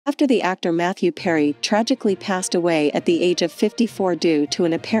After the actor Matthew Perry tragically passed away at the age of 54 due to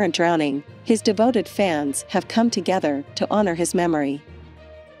an apparent drowning, his devoted fans have come together to honor his memory.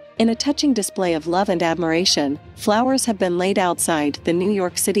 In a touching display of love and admiration, flowers have been laid outside the New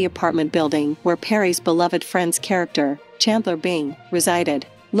York City apartment building where Perry's beloved friend's character, Chandler Bing, resided.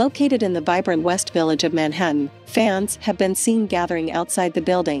 Located in the vibrant West Village of Manhattan, fans have been seen gathering outside the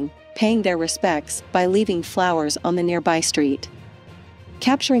building, paying their respects by leaving flowers on the nearby street.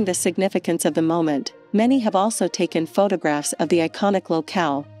 Capturing the significance of the moment, many have also taken photographs of the iconic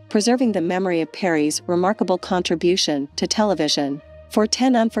locale, preserving the memory of Perry's remarkable contribution to television. For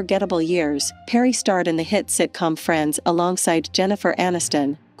 10 unforgettable years, Perry starred in the hit sitcom Friends alongside Jennifer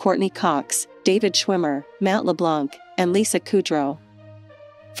Aniston, Courtney Cox, David Schwimmer, Matt LeBlanc, and Lisa Kudrow.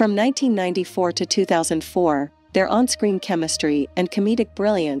 From 1994 to 2004, their on-screen chemistry and comedic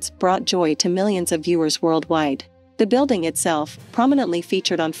brilliance brought joy to millions of viewers worldwide. The building itself, prominently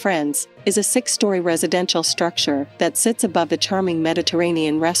featured on Friends, is a 6-story residential structure that sits above the charming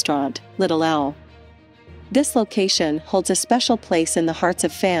Mediterranean restaurant, Little Owl. This location holds a special place in the hearts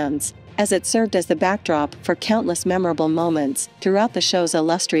of fans, as it served as the backdrop for countless memorable moments throughout the show's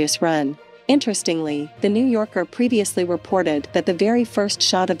illustrious run. Interestingly, The New Yorker previously reported that the very first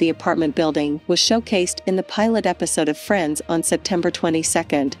shot of the apartment building was showcased in the pilot episode of Friends on September 22,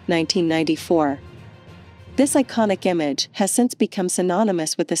 1994. This iconic image has since become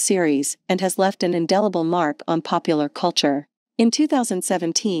synonymous with the series and has left an indelible mark on popular culture. In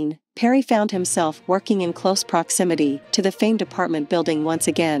 2017, Perry found himself working in close proximity to the famed apartment building once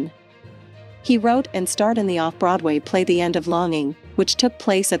again. He wrote and starred in the off-Broadway play The End of Longing, which took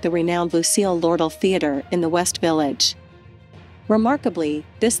place at the renowned Lucille Lortel Theater in the West Village. Remarkably,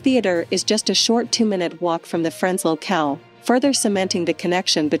 this theater is just a short 2-minute walk from the Friends locale, further cementing the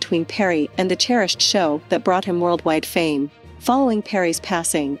connection between Perry and the cherished show that brought him worldwide fame. Following Perry's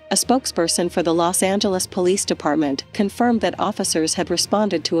passing, a spokesperson for the Los Angeles Police Department confirmed that officers had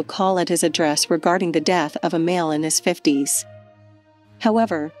responded to a call at his address regarding the death of a male in his 50s.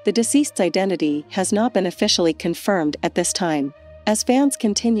 However, the deceased's identity has not been officially confirmed at this time. As fans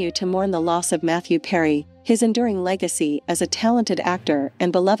continue to mourn the loss of Matthew Perry, his enduring legacy as a talented actor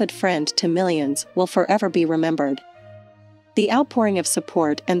and beloved friend to millions will forever be remembered. The outpouring of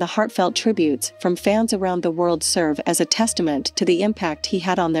support and the heartfelt tributes from fans around the world serve as a testament to the impact he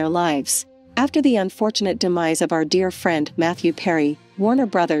had on their lives. After the unfortunate demise of our dear friend Matthew Perry, Warner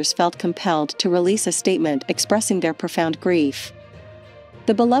Brothers felt compelled to release a statement expressing their profound grief.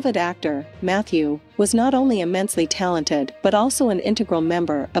 The beloved actor, Matthew, was not only immensely talented but also an integral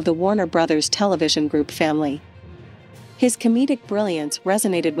member of the Warner Brothers television group family. His comedic brilliance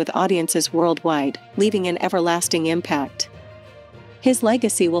resonated with audiences worldwide, leaving an everlasting impact. His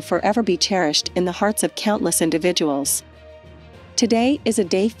legacy will forever be cherished in the hearts of countless individuals. Today is a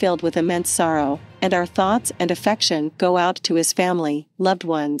day filled with immense sorrow, and our thoughts and affection go out to his family, loved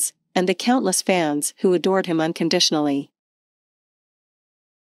ones, and the countless fans who adored him unconditionally.